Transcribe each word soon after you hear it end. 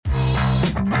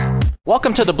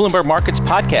Welcome to the Bloomberg Markets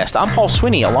Podcast. I'm Paul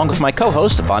Sweeney, along with my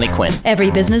co-host, Bonnie Quinn.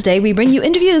 Every business day, we bring you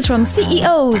interviews from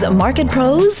CEOs, market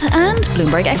pros, and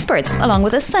Bloomberg experts, along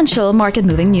with essential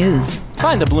market-moving news.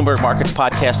 Find the Bloomberg Markets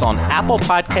Podcast on Apple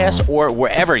Podcasts or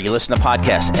wherever you listen to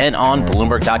podcasts and on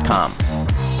Bloomberg.com.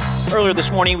 Earlier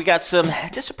this morning, we got some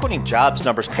disappointing jobs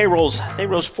numbers. Payrolls, they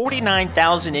rose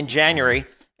 49,000 in January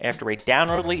after a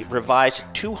downwardly revised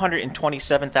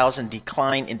 227,000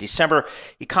 decline in December.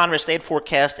 Economists, they had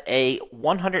forecast a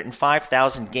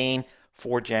 105,000 gain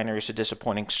for January, so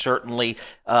disappointing, certainly.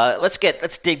 Let's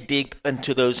dig deep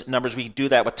into those numbers. We do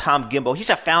that with Tom Gimbo.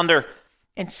 He's a founder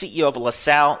and CEO of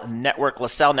LaSalle Network.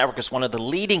 LaSalle Network is one of the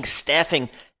leading staffing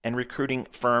and recruiting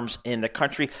firms in the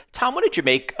country. Tom, what did you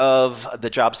make of the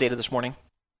jobs data this morning?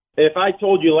 If I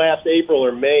told you last April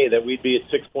or May that we'd be at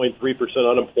 6.3%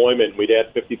 unemployment, we'd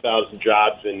add 50,000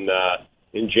 jobs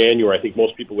in January, I think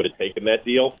most people would have taken that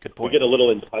deal. Good point. We get a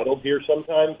little entitled here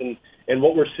sometimes, and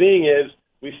what we're seeing is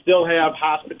we still have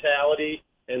hospitality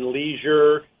and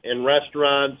leisure and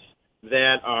restaurants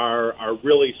that are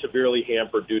really severely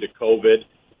hampered due to COVID,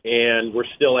 and we're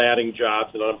still adding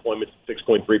jobs and unemployment's at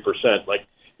 6.3%. Like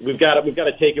we've got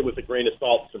to take it with a grain of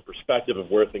salt, some perspective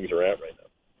of where things are at right now.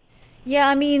 Yeah,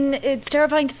 I mean, it's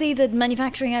terrifying to see that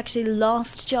manufacturing actually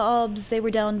lost jobs. They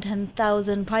were down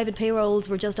 10,000. Private payrolls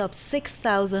were just up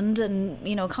 6,000. And,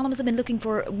 economists have been looking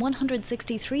for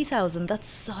 163,000. That's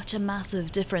such a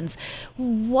massive difference.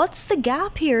 What's the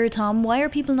gap here, Tom? Why are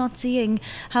people not seeing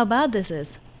how bad this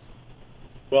is?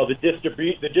 Well, the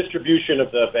distribution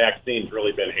of the vaccine's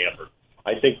really been hampered.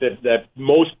 I think that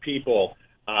most people,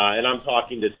 and I'm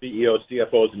talking to CEOs,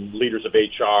 CFOs, and leaders of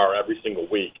HR every single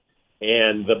week,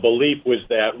 and the belief was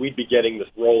that we'd be getting this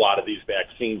rollout of these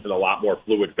vaccines in a lot more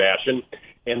fluid fashion,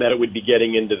 and that it would be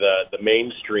getting into the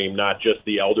mainstream, not just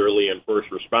the elderly and first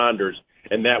responders,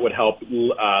 and that would help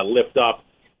lift up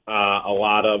a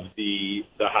lot of the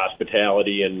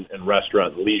hospitality and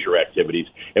restaurant and leisure activities,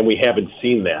 and we haven't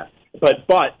seen that. But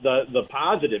the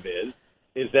positive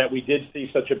is that we did see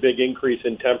such a big increase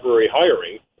in temporary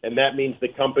hiring, and that means the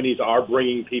companies are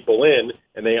bringing people in,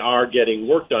 and they are getting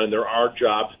work done. There are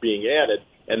jobs being added,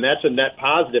 and that's a net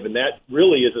positive, and that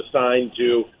really is a sign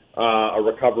to a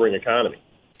recovering economy.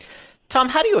 Tom,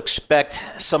 how do you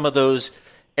expect some of those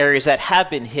areas that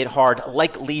have been hit hard,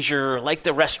 like leisure, like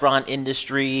the restaurant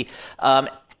industry, how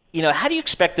do you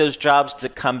expect those jobs to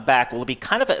come back? Will it be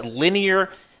kind of a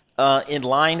linear in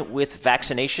line with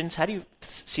vaccinations? How do you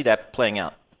see that playing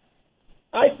out?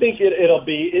 I think it'll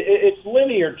be it's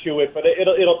linear to it, but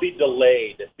it'll be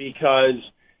delayed because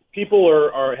people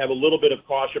have a little bit of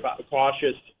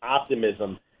cautious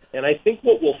optimism, and I think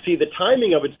what we'll see, the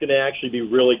timing of it's going to actually be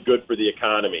really good for the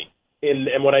economy.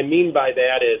 And what I mean by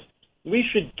that is we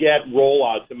should get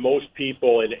rollout to most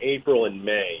people in April and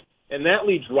May, and that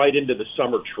leads right into the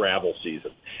summer travel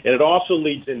season, and it also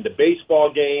leads into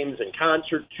baseball games and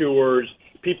concert tours,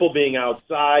 people being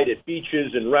outside at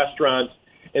beaches and restaurants.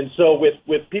 And so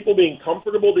with people being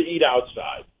comfortable to eat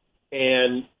outside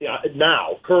and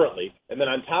now, currently, and then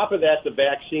on top of that, the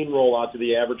vaccine rollout to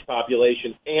the average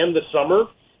population and the summer,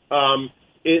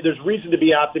 there's reason to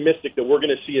be optimistic that we're going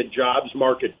to see a jobs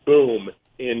market boom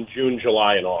in June,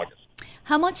 July, and August.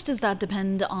 How much does that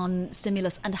depend on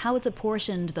stimulus and how it's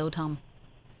apportioned, though, Tom?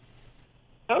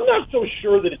 I'm not so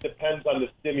sure that it depends on the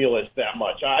stimulus that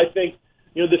much. I think,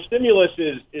 the stimulus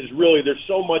is really, there's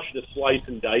so much to slice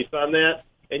and dice on that.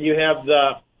 And you have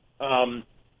the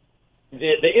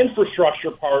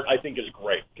infrastructure part, I think, is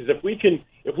great, because if we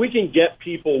can get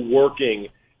people working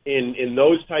in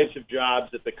those types of jobs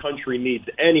that the country needs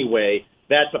anyway,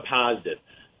 that's a positive.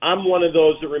 I'm one of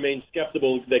those that remain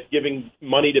skeptical that giving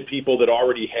money to people that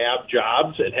already have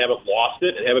jobs and haven't lost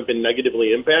it and haven't been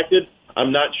negatively impacted,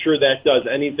 I'm not sure that does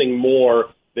anything more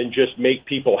than just make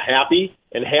people happy,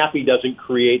 and happy doesn't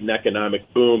create an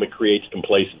economic boom, it creates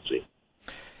complacency.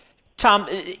 Tom,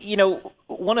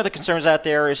 one of the concerns out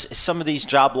there is some of these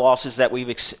job losses that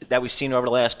we've seen over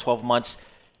the last 12 months.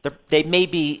 They may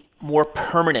be more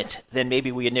permanent than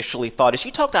maybe we initially thought. As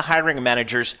you talk to hiring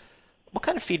managers, what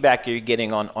kind of feedback are you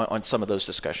getting on some of those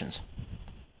discussions?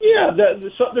 Yeah,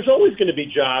 there's always going to be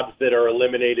jobs that are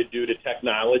eliminated due to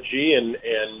technology, and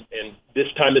this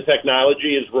time the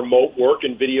technology is remote work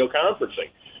and video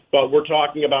conferencing. But we're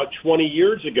talking about 20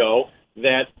 years ago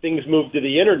that things moved to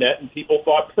the internet and people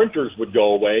thought printers would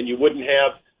go away and you wouldn't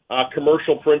have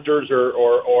commercial printers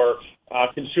or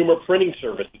consumer printing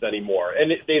services anymore.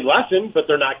 And they lessened, but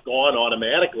they're not gone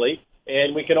automatically.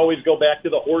 And we can always go back to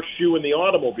the horseshoe and the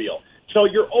automobile. So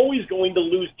you're always going to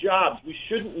lose jobs. We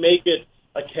shouldn't make it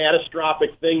a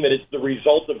catastrophic thing that it's the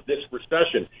result of this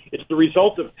recession. It's the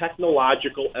result of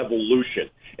technological evolution.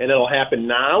 And it'll happen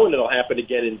now, and it'll happen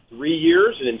again in 3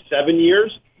 years and in 7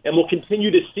 years, and we'll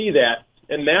continue to see that.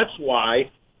 And that's why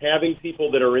having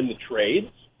people that are in the trades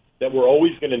that we're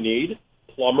always going to need,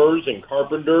 plumbers and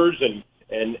carpenters and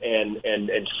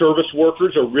service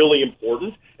workers are really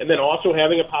important. And then also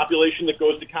having a population that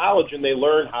goes to college and they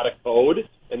learn how to code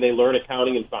and they learn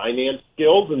accounting and finance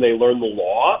skills and they learn the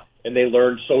law and they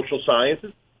learn social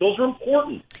sciences. Those are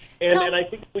important. And I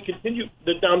think if we continue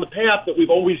down the path that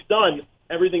we've always done,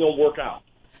 everything will work out.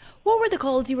 What were the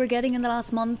calls you were getting in the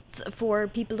last month for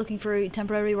people looking for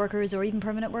temporary workers or even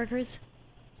permanent workers?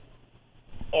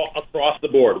 Across the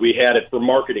board. We had it for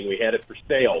marketing. We had it for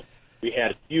sales. We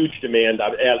had huge demand,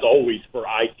 as always, for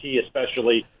IT,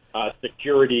 especially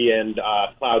security and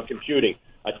cloud computing.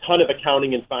 A ton of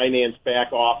accounting and finance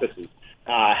back offices.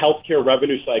 Healthcare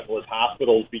revenue cycle as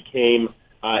hospitals became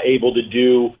able to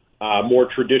do more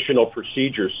traditional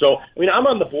procedures. So, I mean, I'm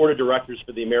on the board of directors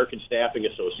for the American Staffing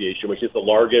Association, which is the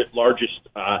largest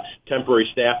temporary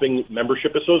staffing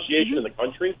membership association in the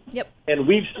country. Yep. And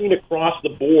we've seen across the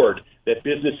board that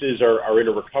businesses are in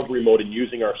a recovery mode and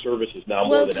using our services now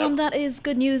more than ever. Well, Tom, that is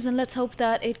good news, and let's hope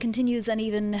that it continues and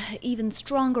even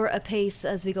stronger a pace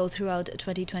as we go throughout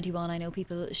 2021. I know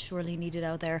people surely need it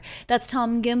out there. That's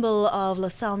Tom Gimbel of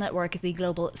LaSalle Network, the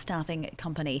global staffing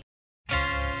company.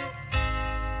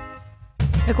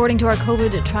 According to our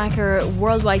COVID tracker,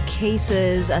 worldwide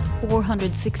cases at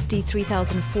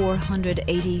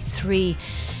 463,483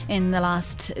 in the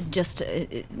last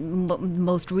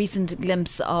most recent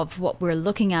glimpse of what we're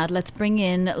looking at. Let's bring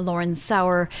in Lauren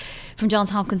Sauer from Johns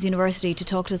Hopkins University to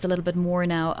talk to us a little bit more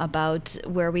now about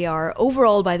where we are.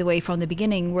 Overall, by the way, from the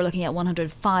beginning, we're looking at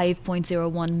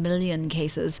 105.01 million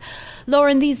cases.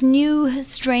 Lauren, these new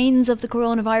strains of the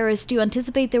coronavirus, do you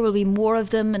anticipate there will be more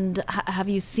of them? And have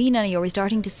you seen any? Are we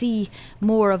starting to see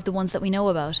more of the ones that we know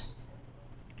about?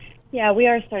 Yeah, we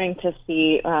are starting to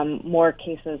see more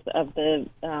cases of the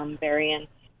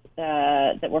variants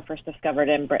that were first discovered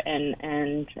in Britain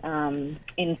and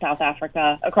in South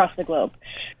Africa across the globe.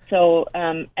 So,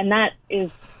 and that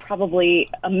is probably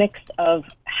a mix of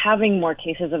having more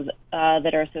cases of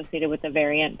that are associated with the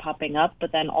variant popping up,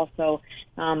 but then also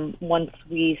once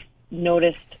we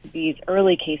noticed these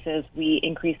early cases, we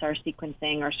increased our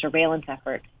sequencing, our surveillance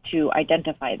efforts to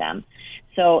identify them.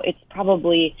 So it's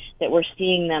probably that we're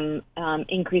seeing them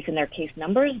increase in their case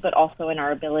numbers, but also in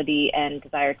our ability and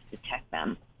desire to detect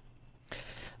them.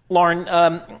 Lauren,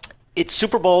 it's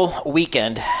Super Bowl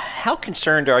weekend. How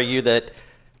concerned are you that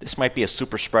this might be a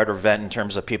super spreader event in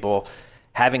terms of people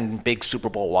having big Super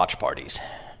Bowl watch parties?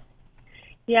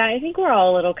 Yeah, I think we're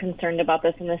all a little concerned about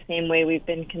this in the same way we've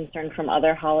been concerned from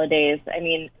other holidays. I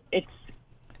mean, it's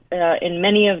in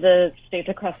many of the states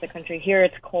across the country here,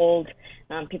 it's cold.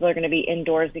 People are going to be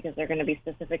indoors because they're going to be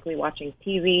specifically watching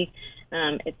TV.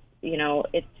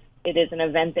 It is an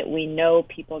event that we know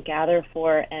people gather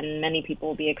for, and many people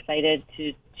will be excited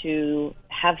to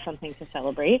have something to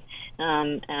celebrate.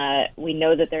 We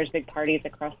know that there's big parties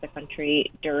across the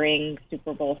country during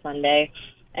Super Bowl Sunday.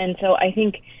 And so I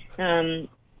think the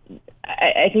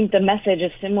message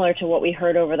is similar to what we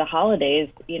heard over the holidays.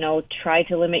 You know, try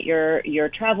to limit your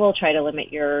travel, try to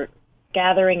limit your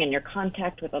gathering and your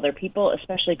contact with other people,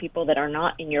 especially people that are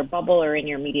not in your bubble or in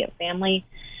your immediate family,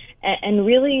 and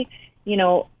really, you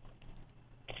know,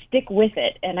 stick with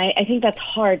it. And I think that's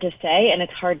hard to say and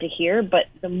it's hard to hear, but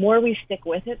the more we stick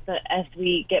with it, as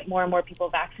we get more and more people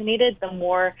vaccinated, the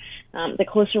more, the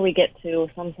closer we get to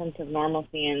some sense of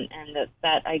normalcy and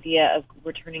that idea of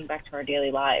returning back to our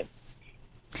daily lives.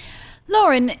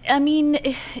 Lauren, I mean,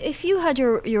 if you had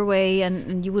your way,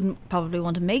 and you wouldn't probably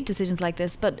want to make decisions like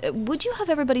this, but would you have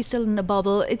everybody still in a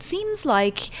bubble? It seems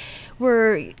like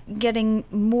we're getting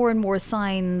more and more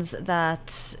signs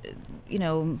that, you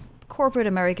know, corporate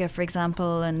America, for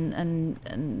example,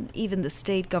 and even the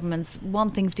state governments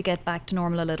want things to get back to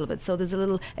normal a little bit. So there's a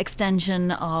little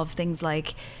extension of things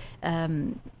like,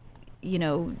 you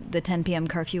know, the 10 p.m.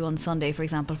 curfew on Sunday, for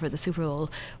example, for the Super Bowl.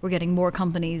 We're getting more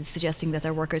companies suggesting that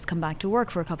their workers come back to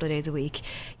work for a couple of days a week.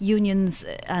 Unions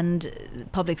and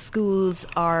public schools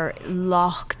are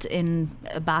locked in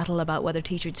a battle about whether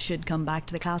teachers should come back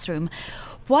to the classroom.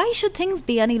 Why should things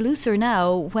be any looser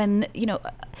now when, you know,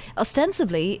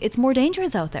 ostensibly it's more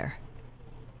dangerous out there?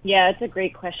 Yeah, it's a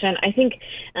great question. I think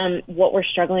what we're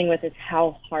struggling with is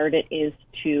how hard it is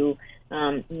to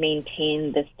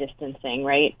maintain this distancing,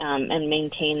 right? And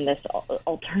maintain this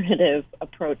alternative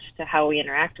approach to how we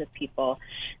interact with people.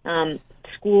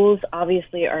 schools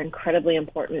obviously are incredibly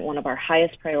important, one of our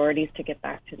highest priorities to get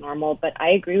back to normal. But I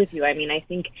agree with you. I mean, I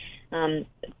think it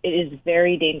is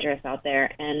very dangerous out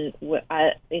there. And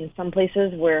in some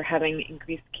places, we're having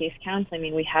increased case counts. I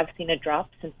mean, we have seen a drop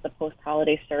since the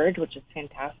post-holiday surge, which is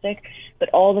fantastic, but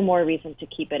all the more reason to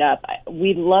keep it up.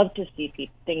 We'd love to see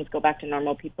things go back to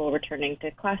normal, people returning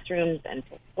to classrooms and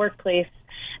to workplace,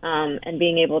 and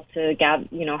being able to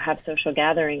have social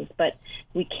gatherings. But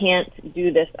we can't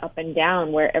do this up and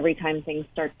down where every time things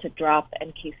start to drop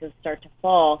and cases start to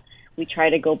fall, we try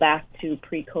to go back to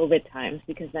pre-COVID times,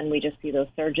 because then we just see those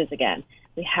surges again.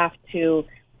 We have to,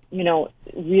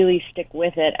 really stick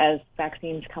with it as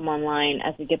vaccines come online,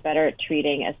 as we get better at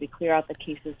treating, as we clear out the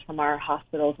cases from our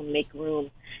hospitals and make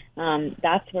room.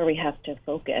 That's where we have to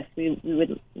focus.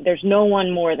 There's no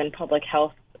one more than public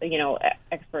health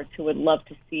experts who would love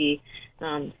to see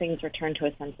things return to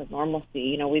a sense of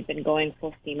normalcy. We've been going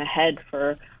full steam ahead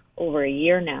for over a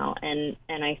year now, and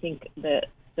I think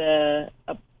the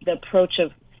approach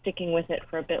of sticking with it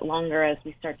for a bit longer as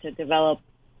we start to develop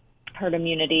herd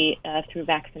immunity through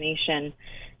vaccination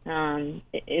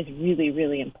is really,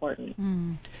 really important.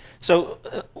 So,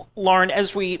 Lauren,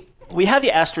 as we have the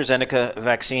AstraZeneca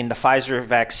vaccine, the Pfizer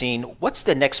vaccine, what's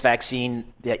the next vaccine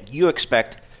that you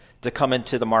expect to come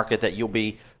into the market that you'll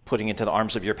be putting into the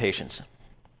arms of your patients?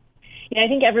 Yeah, I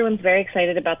think everyone's very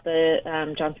excited about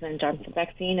the Johnson & Johnson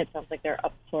vaccine. It sounds like they're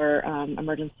up for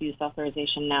emergency use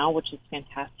authorization now, which is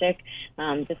fantastic.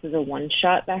 This is a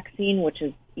one-shot vaccine, which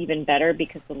is even better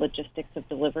because the logistics of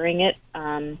delivering it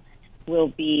will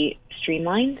be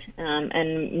streamlined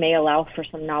and may allow for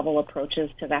some novel approaches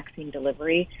to vaccine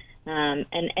delivery.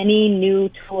 And any new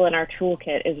tool in our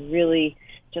toolkit is really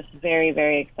just very,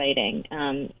 very exciting.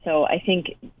 So I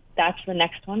think that's the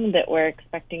next one that we're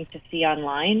expecting to see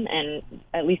online, and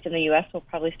at least in the U.S., we'll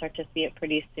probably start to see it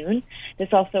pretty soon. This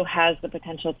also has the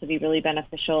potential to be really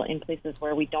beneficial in places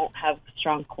where we don't have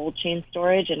strong cold chain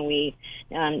storage and we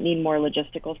need more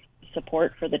logistical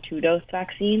support for the two-dose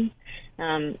vaccines.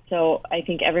 So I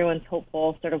think everyone's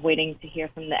hopeful, sort of waiting to hear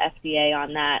from the FDA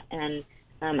on that, and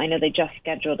I know they just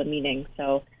scheduled a meeting,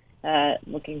 so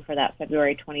looking for that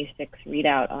February 26th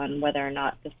readout on whether or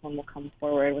not this one will come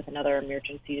forward with another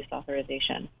emergency use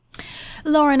authorization.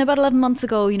 Lauren, about 11 months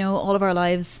ago, all of our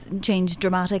lives changed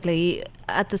dramatically.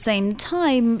 At the same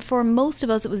time, for most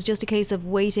of us, it was just a case of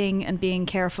waiting and being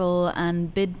careful,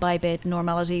 and bit by bit,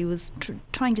 normality was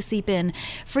trying to seep in.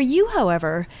 For you,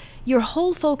 however, your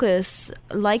whole focus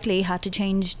likely had to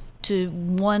change to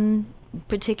one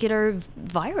particular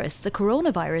virus, the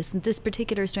coronavirus, this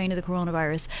particular strain of the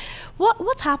coronavirus.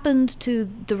 What's happened to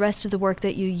the rest of the work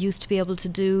that you used to be able to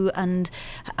do, and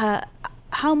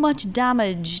how much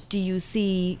damage do you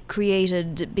see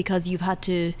created because you've had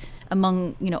to,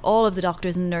 among all of the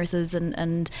doctors and nurses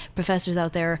and professors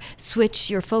out there, switch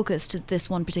your focus to this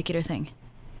one particular thing?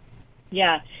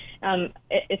 Yeah.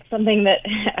 It's something that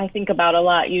I think about a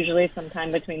lot, usually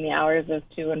sometime between the hours of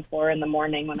 2 and 4 in the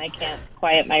morning when I can't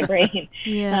quiet my brain.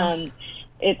 Yeah.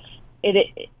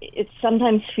 It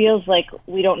sometimes feels like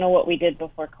we don't know what we did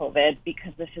before COVID,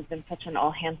 because this has been such an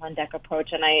all-hands-on-deck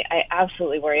approach. And I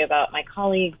absolutely worry about my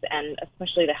colleagues, and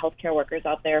especially the healthcare workers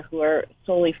out there who are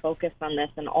solely focused on this,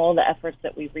 and all the efforts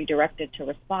that we've redirected to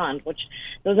respond, which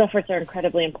those efforts are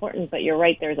incredibly important. But you're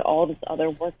right, there's all this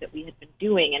other work that we had been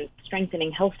doing, and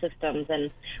strengthening health systems and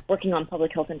working on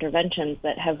public health interventions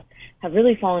that have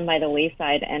really fallen by the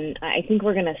wayside. And I think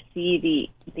we're going to see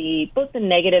the both the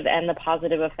negative and the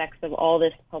positive effects of all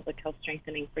this public health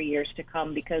strengthening for years to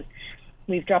come, because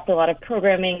we've dropped a lot of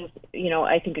programming.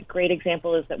 I think a great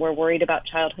example is that we're worried about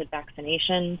childhood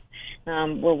vaccinations.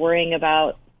 We're worrying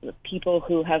about people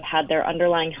who have had their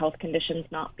underlying health conditions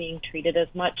not being treated as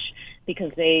much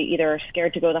because they either are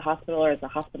scared to go to the hospital or the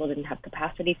hospital didn't have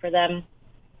capacity for them,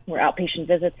 where outpatient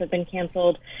visits have been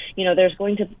canceled. There's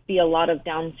going to be a lot of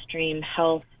downstream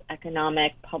health,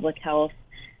 economic, public health,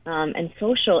 and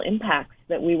social impacts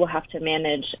that we will have to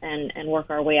manage and work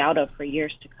our way out of for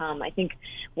years to come. I think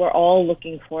we're all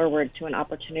looking forward to an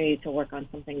opportunity to work on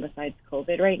something besides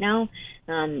COVID right now,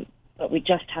 but we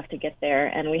just have to get there,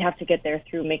 and we have to get there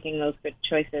through making those good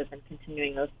choices and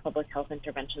continuing those public health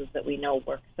interventions that we know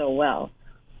work so well.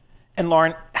 And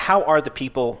Lauren, how are the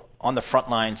people on the front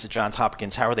lines at Johns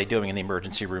Hopkins? How are they doing in the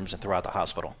emergency rooms and throughout the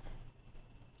hospital?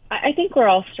 I think we're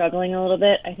all struggling a little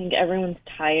bit. I think everyone's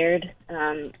tired.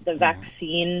 The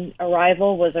vaccine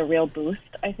arrival was a real boost,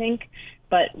 I think.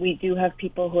 But we do have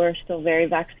people who are still very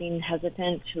vaccine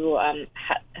hesitant, who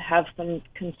have some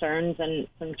concerns and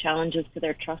some challenges to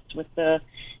their trust with the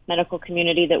medical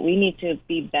community that we need to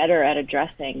be better at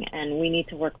addressing. And we need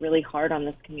to work really hard on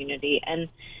this community. And,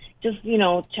 just,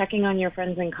 checking on your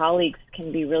friends and colleagues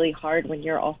can be really hard when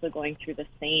you're also going through the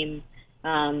same,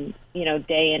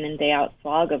 day in and day out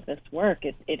slog of this work.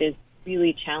 It is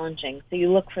really challenging. So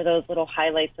you look for those little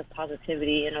highlights of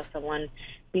positivity, someone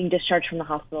being discharged from the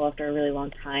hospital after a really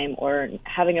long time, or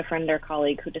having a friend or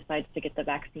colleague who decides to get the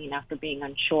vaccine after being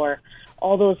unsure.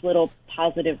 All those little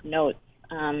positive notes,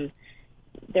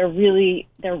 they're really,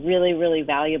 really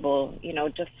valuable.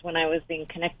 Just when I was being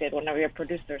connected, one of your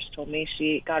producers told me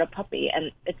she got a puppy,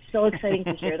 and it's so exciting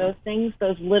to hear those things.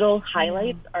 Those little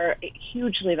highlights are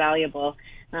hugely valuable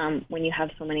when you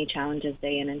have so many challenges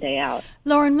day in and day out.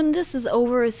 Lauren, when this is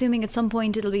over, assuming at some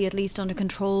point it'll be at least under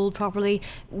control properly,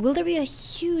 will there be a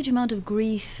huge amount of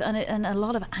grief and a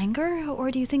lot of anger?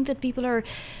 Or do you think that people are,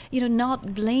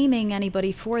 not blaming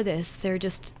anybody for this? They're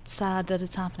just sad that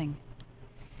it's happening?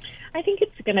 I think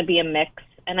it's going to be a mix,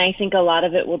 and I think a lot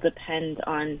of it will depend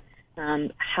on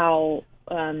how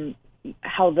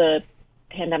the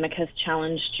pandemic has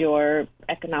challenged your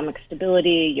economic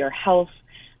stability, your health,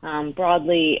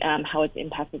 broadly, how it's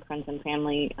impacted friends and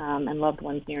family and loved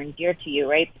ones near and dear to you,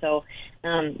 right? So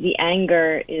the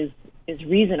anger is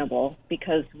reasonable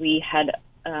because we had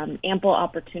ample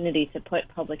opportunity to put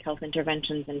public health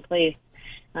interventions in place,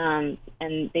 and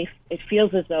it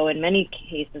feels as though in many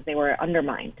cases they were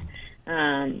undermined.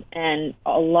 And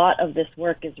a lot of this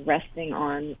work is resting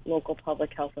on local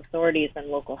public health authorities and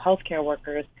local healthcare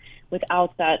workers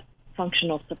without that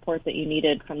functional support that you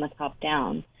needed from the top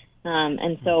down.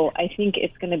 And so I think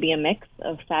it's going to be a mix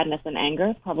of sadness and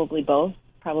anger, probably both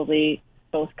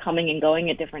coming and going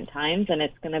at different times, and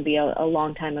it's going to be a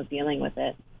long time of dealing with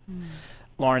it.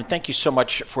 Lauren, thank you so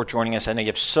much for joining us. I know you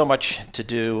have so much to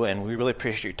do, and we really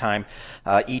appreciate your time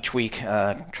each week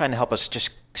trying to help us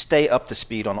just stay up to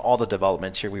speed on all the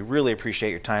developments here. We really appreciate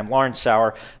your time. Lauren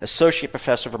Sauer, Associate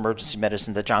Professor of Emergency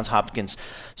Medicine at the Johns Hopkins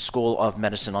School of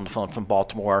Medicine, on the phone from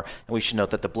Baltimore. And we should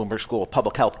note that the Bloomberg School of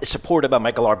Public Health is supported by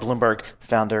Michael R. Bloomberg,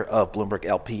 founder of Bloomberg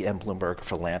LP and Bloomberg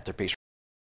Philanthropies.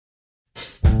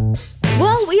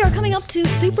 Well, we are coming up to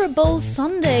Super Bowl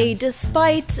Sunday.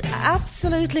 Despite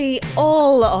absolutely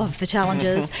all of the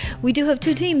challenges, we do have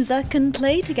two teams that can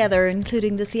play together,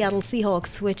 including the Seattle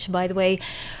Seahawks, which, by the way,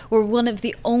 were one of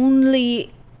the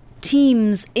only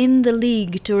teams in the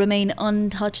league to remain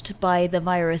untouched by the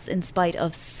virus in spite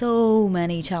of so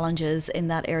many challenges in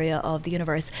that area of the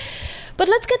universe. But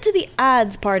let's get to the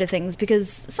ads part of things, because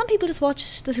some people just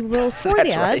watch the Super Bowl for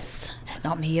the ads. Right.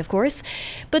 Not me, of course.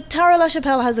 But Tara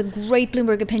LaChapelle has a great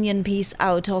Bloomberg opinion piece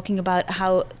out talking about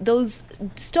how those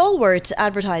stalwart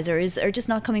advertisers are just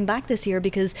not coming back this year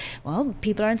because, well,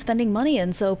 people aren't spending money,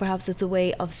 and so perhaps it's a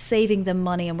way of saving them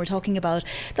money. And we're talking about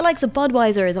the likes of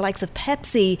Budweiser, the likes of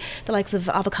Pepsi, the likes of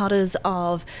Avocados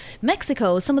of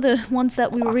Mexico, some of the ones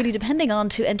that we were really depending on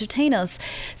to entertain us.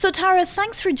 So Tara,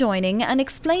 thanks for joining, and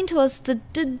explain to us,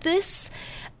 did this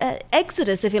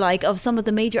exodus, if you like, of some of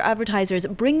the major advertisers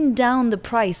bring down the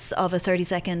price of a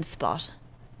 30-second spot?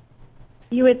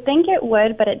 You would think it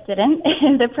would, but it didn't.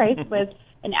 The price was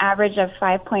an average of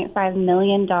 $5.5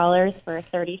 million for a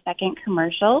 30-second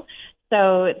commercial.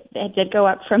 So it did go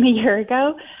up from a year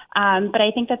ago. But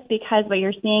I think that's because what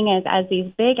you're seeing is, as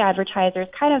these big advertisers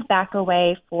kind of back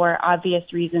away for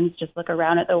obvious reasons, just look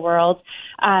around at the world,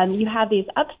 you have these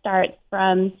upstarts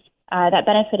from that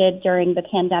benefited during the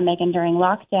pandemic and during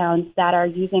lockdowns that are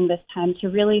using this time to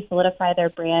really solidify their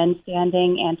brand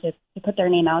standing and to put their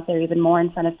name out there even more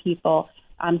in front of people.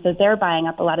 So they're buying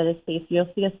up a lot of the space. You'll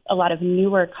see a lot of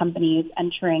newer companies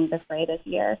entering the fray this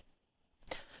year.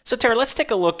 So, Tara, let's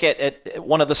take a look at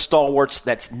one of the stalwarts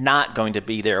that's not going to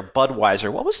be there,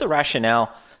 Budweiser. What was the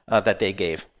rationale that they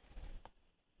gave?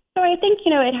 So I think,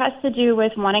 it has to do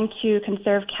with wanting to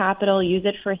conserve capital, use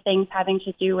it for things having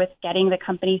to do with getting the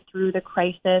company through the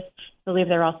crisis. I believe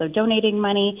they're also donating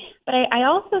money. But I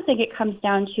also think it comes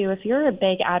down to, if you're a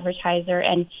big advertiser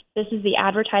and this is the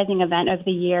advertising event of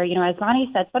the year, as Bonnie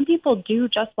said, some people do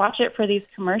just watch it for these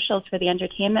commercials, for the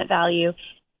entertainment value.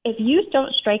 If you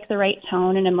don't strike the right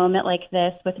tone in a moment like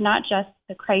this, with not just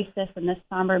the crisis and the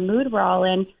somber mood we're all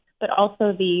in, but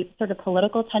also the sort of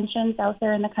political tensions out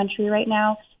there in the country right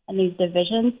now, and these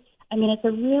divisions, it's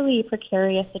a really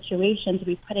precarious situation to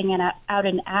be putting out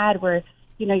an ad where,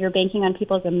 you're banking on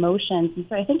people's emotions. And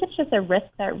so I think it's just a risk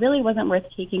that really wasn't worth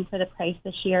taking for the price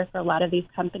this year for a lot of these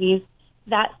companies.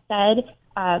 That said,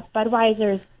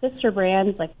 Budweiser's sister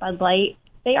brands like Bud Light,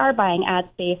 they are buying ad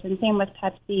space, and same with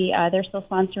Pepsi. They're still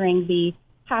sponsoring the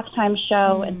halftime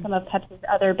show, and some of Pepsi's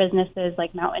other businesses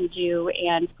like Mountain Dew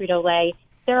and Frito-Lay,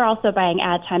 they're also buying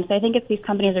ad time. So I think it's these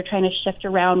companies are trying to shift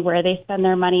around where they spend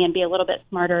their money and be a little bit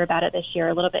smarter about it this year,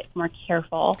 a little bit more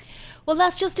careful. Well,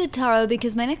 that's just it, Tara,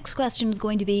 because my next question is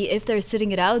going to be, if they're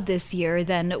sitting it out this year,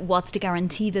 then what's to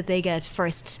guarantee that they get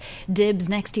first dibs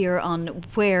next year on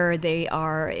where they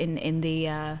are in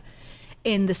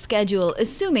the schedule,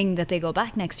 assuming that they go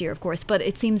back next year, of course. But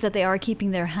it seems that they are keeping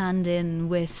their hand in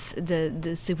with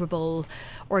the Super Bowl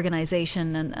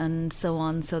organization and so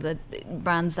on, so that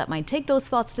brands that might take those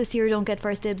spots this year don't get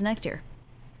first dibs next year.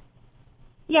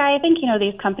 Yeah, I think,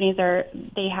 these companies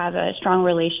they have a strong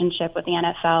relationship with the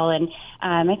NFL, and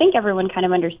I think everyone kind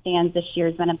of understands this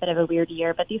year's been a bit of a weird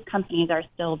year, but these companies are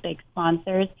still big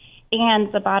sponsors.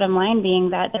 And the bottom line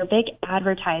being that they're big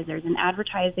advertisers, and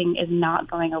advertising is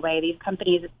not going away. These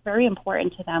companies, it's very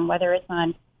important to them, whether it's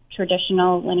on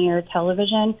traditional linear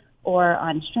television or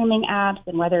on streaming apps,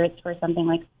 and whether it's for something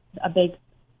like a big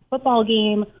football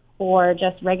game or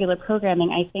just regular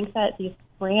programming. I think that these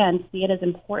brands see it as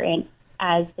important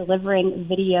as delivering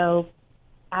video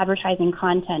advertising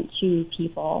content to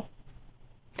people.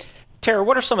 Tara,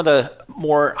 what are some of the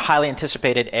more highly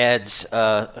anticipated ads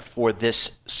for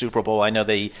this Super Bowl? I know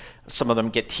some of them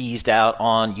get teased out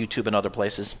on YouTube and other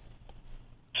places.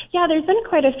 Yeah, there's been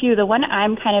quite a few. The one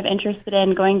I'm kind of interested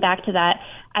in, going back to that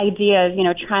idea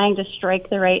of, trying to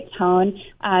strike the right tone,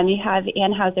 you have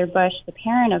Anheuser-Busch, the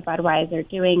parent of Budweiser,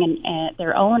 doing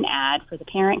their own ad for the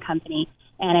parent company.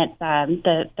 And it's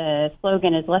the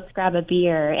slogan is "Let's grab a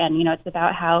beer," and it's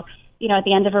about how at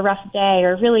the end of a rough day,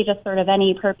 or really just sort of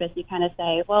any purpose, you kind of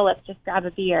say, well, let's just grab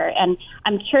a beer. And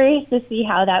I'm curious to see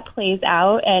how that plays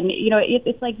out. And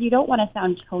it's like you don't want to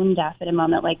sound tone deaf at a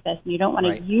moment like this, and you don't want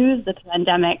to use the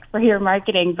pandemic for your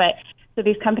marketing. But so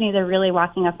these companies are really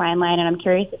walking a fine line, and I'm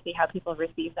curious to see how people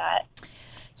receive that.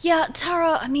 Yeah,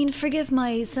 Tara, I mean, forgive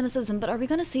my cynicism, but are we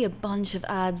going to see a bunch of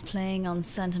ads playing on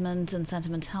sentiment and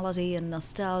sentimentality and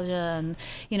nostalgia and,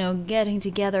 getting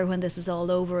together when this is all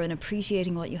over and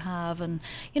appreciating what you have? And,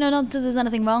 not that there's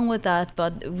anything wrong with that,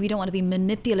 but we don't want to be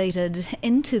manipulated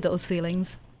into those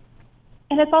feelings.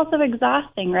 And it's also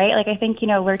exhausting, right? Like, I think,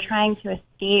 we're trying to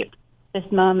escape this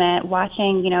moment,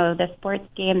 watching, the sports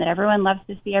game that everyone loves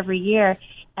to see every year.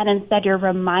 And instead you're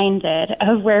reminded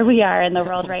of where we are in the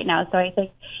world right now. So I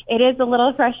think it is a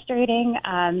little frustrating,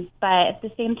 but at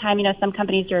the same time, some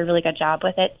companies do a really good job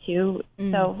with it too.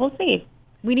 So we'll see.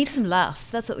 We need some laughs.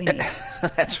 That's what we need.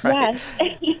 That's right.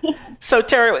 Yes. So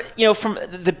Tara, from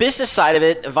the business side of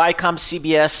it, Viacom,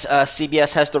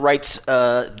 CBS has the rights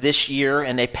this year,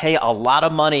 and they pay a lot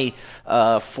of money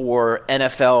for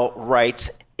NFL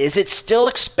rights. Is it still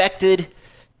expected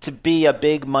to be a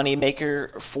big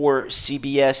moneymaker for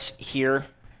CBS here?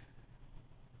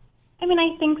 I mean,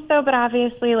 I think so, but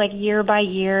obviously, like year by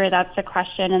year, that's a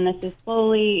question, and this is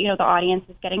slowly, the audience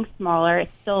is getting smaller.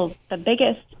 It's still the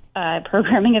biggest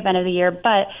programming event of the year,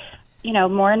 but,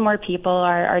 more and more people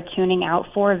are tuning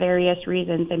out for various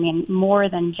reasons. I mean, more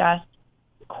than just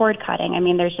cord cutting. I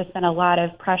mean, there's just been a lot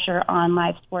of pressure on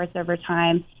live sports over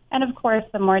time, and of course,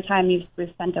 the more time we've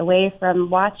spent away from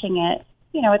watching it,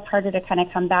 it's harder to kind of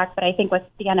come back. But I think with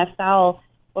the NFL,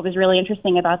 what was really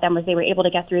interesting about them was they were able to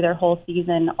get through their whole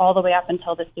season all the way up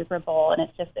until the Super Bowl. And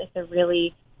it's a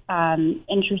really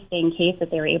interesting case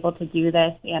that they were able to do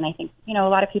this. And I think, a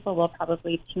lot of people will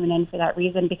probably tune in for that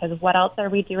reason, because what else are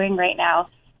we doing right now?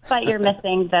 But you're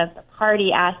missing the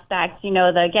party aspect,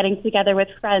 the getting together with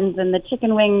friends and the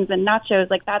chicken wings and nachos.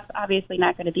 Like, that's obviously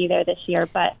not going to be there this year.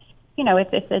 But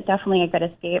it's definitely a good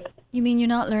escape. You mean you're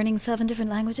not learning 7 different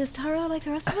languages, Tara, like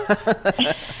the rest of us?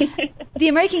 The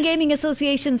American Gaming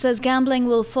Association says gambling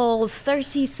will fall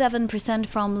 37%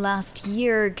 from last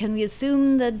year. Can we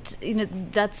assume that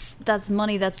that's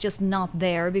money that's just not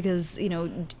there because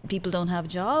people don't have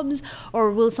jobs,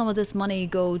 or will some of this money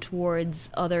go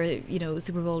towards other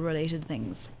Super Bowl related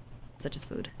things such as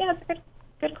food? Yeah, that's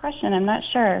a good question. I'm not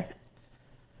sure.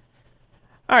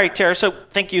 All right, Tara, so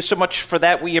thank you so much for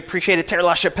that. We appreciate it. Tara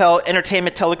LaChapelle,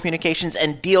 entertainment, telecommunications,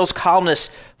 and deals columnist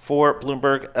for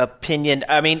Bloomberg Opinion.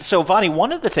 I mean, so Vonnie,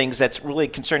 one of the things that's really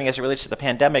concerning as it relates to the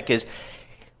pandemic is,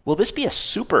 will this be a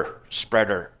super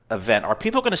spreader event? Are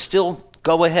people going to still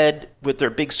go ahead with their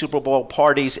big Super Bowl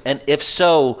parties? And if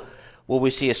so, will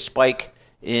we see a spike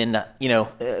in,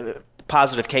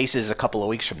 positive cases a couple of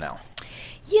weeks from now?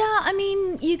 Yeah, I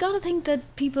mean, you got to think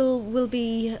that people will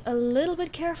be a little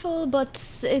bit careful, but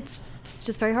it's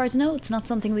just very hard to know. It's not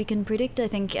something we can predict. I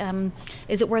think,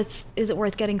 is it worth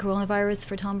getting coronavirus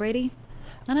for Tom Brady?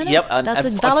 I don't know. Yep, that's a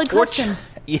valid question.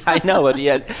 Yeah, I know.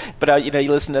 But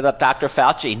you listen to Dr.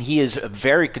 Fauci, and he is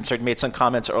very concerned. He made some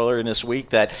comments earlier in this week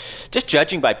that just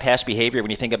judging by past behavior,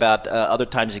 when you think about other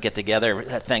times to get together,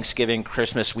 Thanksgiving,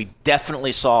 Christmas, we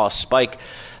definitely saw a spike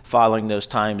following those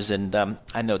times. And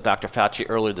I know Dr. Fauci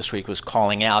earlier this week was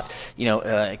calling out,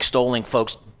 extolling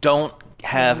folks, don't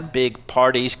have big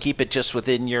parties, keep it just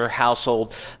within your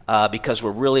household because we're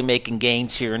really making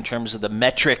gains here in terms of the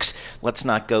metrics. Let's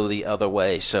not go the other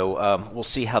way. So we'll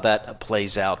see how that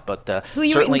plays out. But who are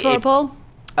you rooting for, Paul?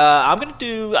 I'm going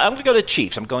to go to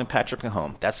Chiefs. I'm going Patrick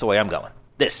Mahomes. That's the way I'm going.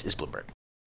 This is Bloomberg.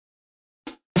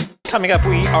 Coming up,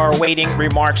 we are awaiting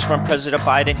remarks from President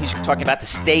Biden. He's talking about the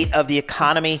state of the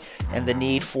economy and the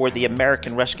need for the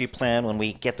American Rescue Plan. When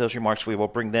we get those remarks, we will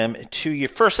bring them to you.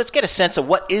 First, let's get a sense of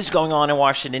what is going on in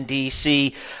Washington,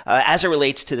 D.C. As it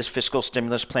relates to this fiscal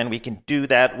stimulus plan. We can do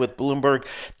that with Bloomberg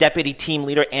Deputy Team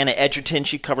Leader Anna Edgerton.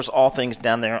 She covers all things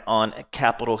down there on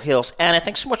Capitol Hill. Anna,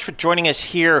 thanks so much for joining us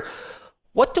here.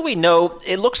 What do we know?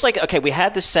 It looks like, we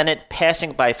had the Senate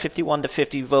passing by a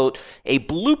 51-50 vote a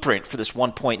blueprint for this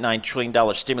 $1.9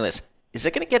 trillion stimulus. Is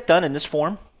it going to get done in this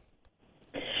form?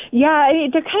 Yeah,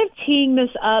 they're kind of teeing this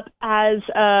up as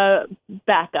a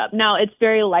backup. Now, it's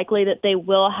very likely that they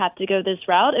will have to go this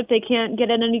route if they can't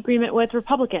get in an agreement with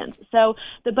Republicans. So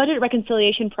the budget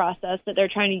reconciliation process that they're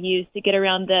trying to use to get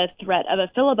around the threat of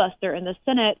a filibuster in the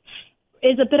Senate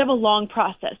is a bit of a long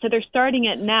process. So they're starting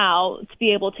it now to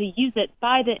be able to use it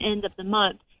by the end of the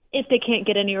month if they can't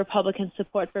get any Republican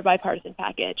support for a bipartisan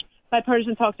package.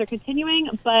 Bipartisan talks are continuing,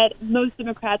 but most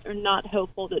Democrats are not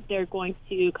hopeful that they're going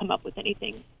to come up with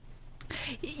anything.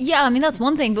 Yeah, that's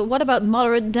one thing, but what about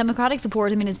moderate Democratic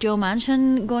support? Is Joe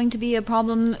Manchin going to be a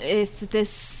problem if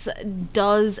this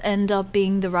does end up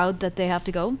being the route that they have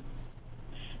to go?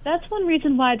 That's one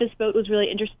reason why this vote was really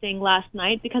interesting last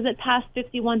night, because it passed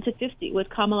 51-50 with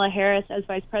Kamala Harris as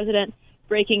vice president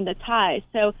breaking the tie.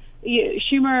 So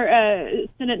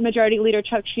Senate Majority Leader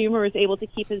Chuck Schumer was able to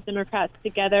keep his Democrats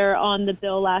together on the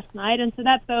bill last night, and so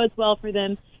that bodes well for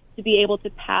them to be able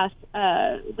to pass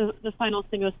the final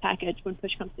stimulus package when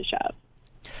push comes to shove.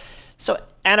 So,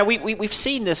 Anna, we've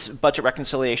seen this budget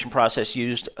reconciliation process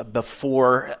used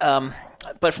before,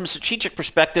 but from a strategic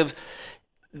perspective,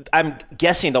 I'm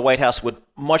guessing the White House would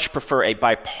much prefer a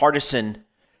bipartisan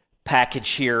package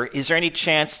here. Is there any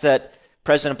chance that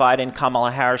President Biden and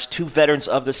Kamala Harris, two veterans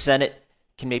of the Senate,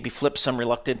 can maybe flip some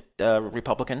reluctant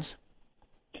Republicans?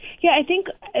 Yeah, I think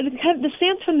the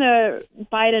stance from the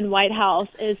Biden White House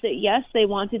is that, yes, they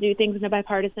want to do things in a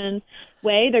bipartisan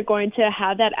way. They're going to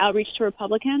have that outreach to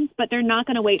Republicans, but they're not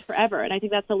going to wait forever. And I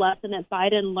think that's a lesson that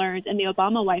Biden learned in the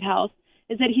Obama White House,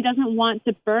 is that he doesn't want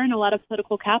to burn a lot of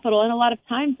political capital and a lot of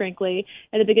time, frankly,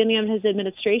 at the beginning of his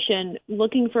administration,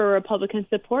 looking for Republican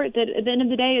support that at the end of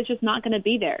the day is just not going to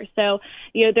be there. So,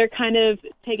 they're kind of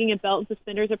taking a belt and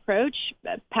suspenders approach,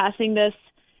 passing this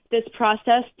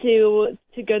process to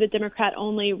go the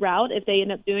Democrat-only route if they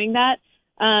end up doing that,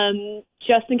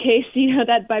 just in case,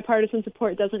 that bipartisan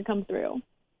support doesn't come through.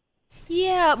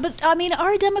 Yeah, but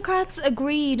are Democrats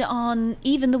agreed on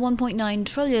even the 1.9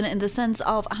 trillion in the sense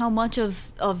of how much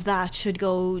of that should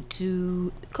go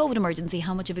to COVID emergency,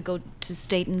 how much of it go to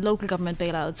state and local government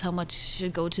bailouts, how much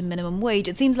should go to minimum wage?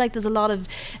 It seems like there's a lot of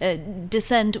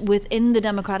dissent within the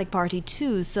Democratic Party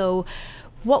too. So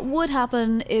what would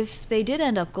happen if they did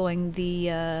end up going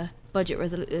the budget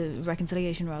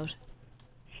reconciliation route?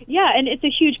 Yeah, and it's a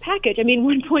huge package.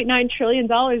 $1.9 trillion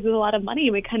is a lot of money,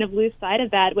 and we kind of lose sight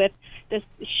of that with the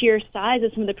sheer size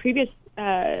of some of the previous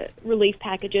relief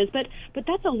packages. But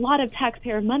that's a lot of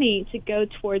taxpayer money to go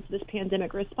towards this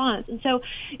pandemic response. And so,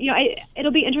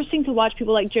 it'll be interesting to watch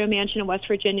people like Joe Manchin of West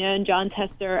Virginia and John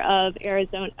Tester of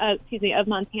of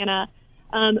Montana.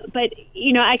 But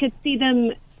I could see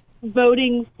them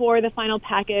voting for the final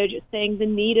package, saying the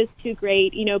need is too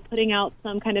great, putting out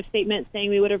some kind of statement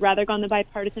saying we would have rather gone the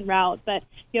bipartisan route, but,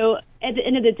 at the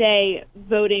end of the day,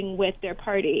 voting with their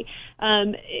party.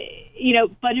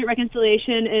 Budget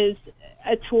reconciliation is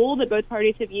a tool that both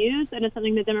parties have used, and it's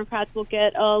something that Democrats will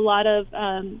get a lot of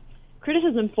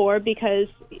criticism for, because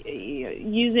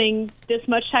using this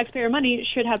much taxpayer money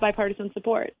should have bipartisan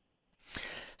support.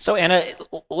 So, Anna,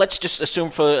 let's just assume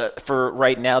for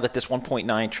right now that this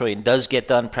 $1.9 trillion does get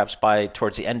done, perhaps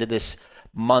towards the end of this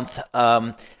month.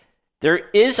 There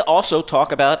is also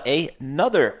talk about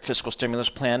another fiscal stimulus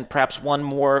plan, perhaps one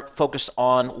more focused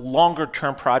on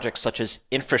longer-term projects such as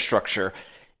infrastructure.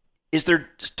 Is there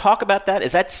talk about that?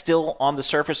 Is that still on the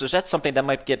surface, or is that something that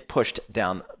might get pushed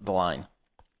down the line?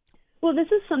 Well,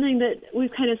 this is something that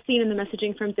we've kind of seen in the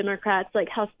messaging from Democrats, like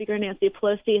House Speaker Nancy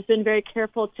Pelosi has been very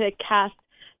careful to cast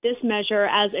this measure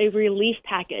as a relief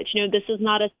package. This is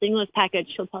not a stimulus package,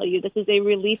 she'll tell you. This is a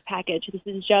relief package. This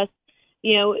is just,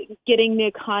 getting the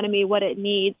economy what it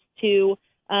needs to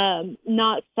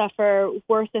not suffer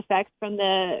worse effects from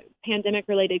the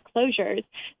pandemic-related closures.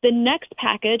 The next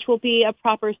package will be a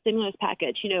proper stimulus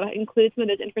package, include some of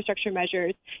those infrastructure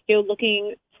measures,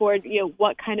 looking toward,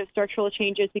 what kind of structural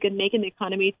changes we could make in the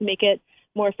economy to make it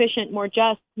more efficient, more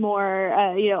just, more,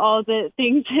 all the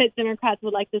things that Democrats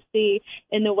would like to see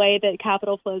in the way that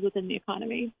capital flows within the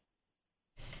economy.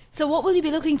 So what will you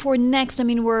be looking for next? I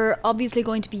mean, we're obviously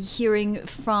going to be hearing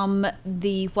from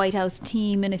the White House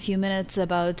team in a few minutes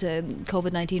about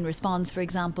COVID-19 response, for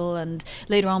example, and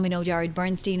later on we know Jared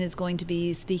Bernstein is going to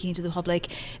be speaking to the public.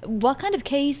 What kind of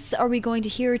case are we going to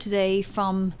hear today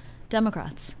from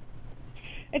Democrats?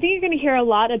 I think you're going to hear a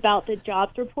lot about the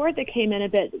jobs report that came in a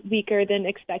bit weaker than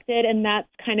expected, and that's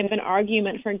kind of an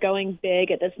argument for going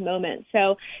big at this moment.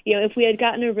 So, if we had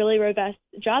gotten a really robust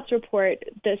jobs report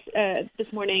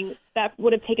this morning, that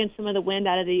would have taken some of the wind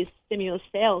out of these stimulus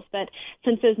sales. But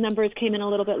since those numbers came in a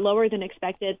little bit lower than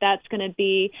expected, that's going to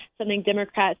be something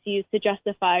Democrats use to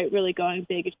justify really going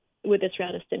big with this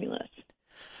round of stimulus.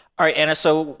 All right, Anna,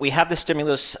 so we have the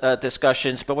stimulus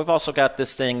discussions, but we've also got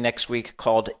this thing next week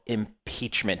called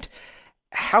impeachment.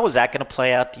 How is that going to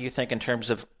play out, do you think, in terms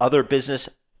of other business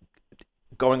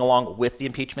going along with the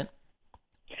impeachment?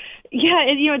 Yeah,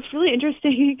 it's really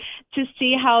interesting to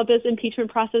see how this impeachment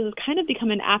process has kind of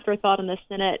become an afterthought in the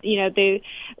Senate. They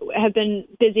have been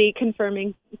busy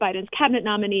confirming Biden's cabinet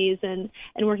nominees and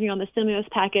working on the stimulus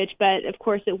package. But, of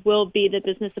course, it will be the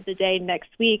business of the day next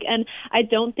week. And I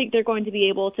don't think they're going to be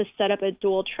able to set up a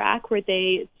dual track where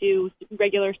they do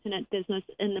regular Senate business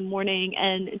in the morning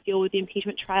and deal with the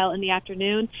impeachment trial in the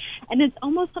afternoon. And it's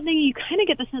almost something you kind of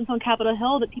get the sense on Capitol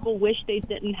Hill that people wish they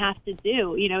didn't have to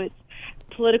do. It's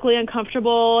politically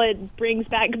uncomfortable. It brings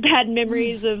back bad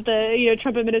memories of the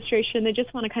Trump administration. They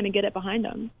just want to kind of get it behind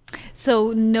them.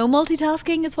 So no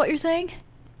multitasking is what you're saying?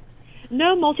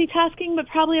 No multitasking, but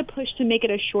probably a push to make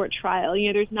it a short trial.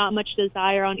 There's not much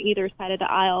desire on either side of the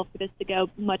aisle for this to go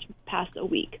much past a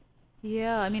week.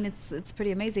 Yeah, I mean, it's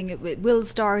pretty amazing. It will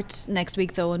start next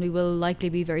week, though, and we will likely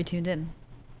be very tuned in.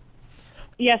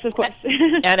 Yes, of course.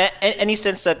 And any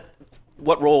sense that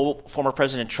what role former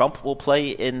President Trump will play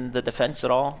in the defense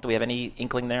at all? Do we have any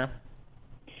inkling there?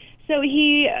 So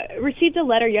he received a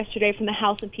letter yesterday from the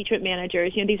House impeachment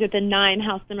managers. These are the 9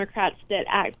 House Democrats that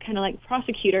act kind of like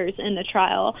prosecutors in the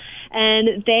trial.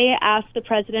 And they asked the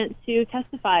president to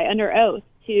testify under oath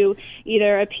to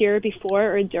either appear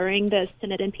before or during the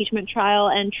Senate impeachment trial.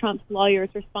 And Trump's lawyers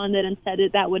responded and said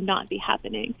that would not be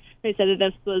happening. They said that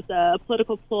this was a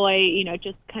political ploy,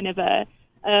 just kind of a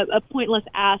pointless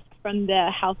ask from the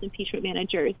House impeachment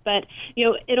managers. But,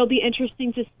 it'll be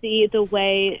interesting to see the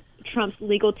way Trump's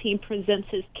legal team presents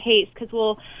his case, because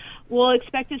we'll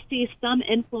expect to see some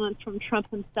influence from Trump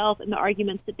himself in the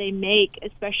arguments that they make,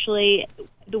 especially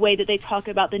the way that they talk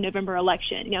about the November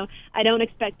election. I don't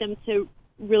expect them to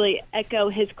really echo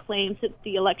his claims that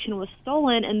the election was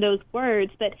stolen in those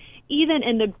words, but even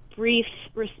in the brief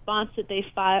response that they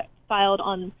filed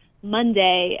on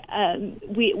Monday,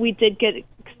 we did get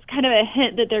kind of a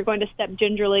hint that they're going to step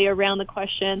gingerly around the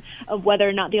question of whether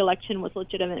or not the election was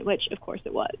legitimate, which of course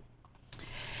it was.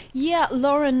 Yeah,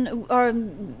 Lauren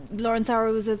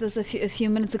Sauer was with us a few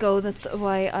minutes ago. That's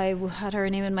why I had her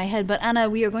name in my head. But Anna,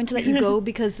 we are going to let you go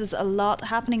because there's a lot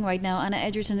happening right now. Anna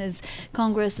Edgerton is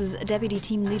Congress's deputy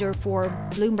team leader for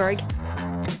Bloomberg.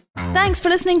 Thanks for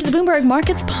listening to the Bloomberg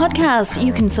Markets Podcast.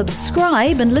 You can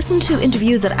subscribe and listen to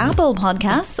interviews at Apple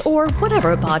Podcasts or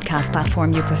whatever podcast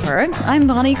platform you prefer. I'm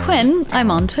Bonnie Quinn.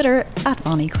 I'm on Twitter at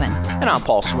Bonnie Quinn. And I'm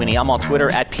Paul Sweeney. I'm on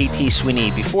Twitter at PT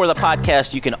Sweeney. Before the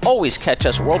podcast, you can always catch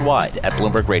us worldwide at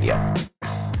Bloomberg Radio.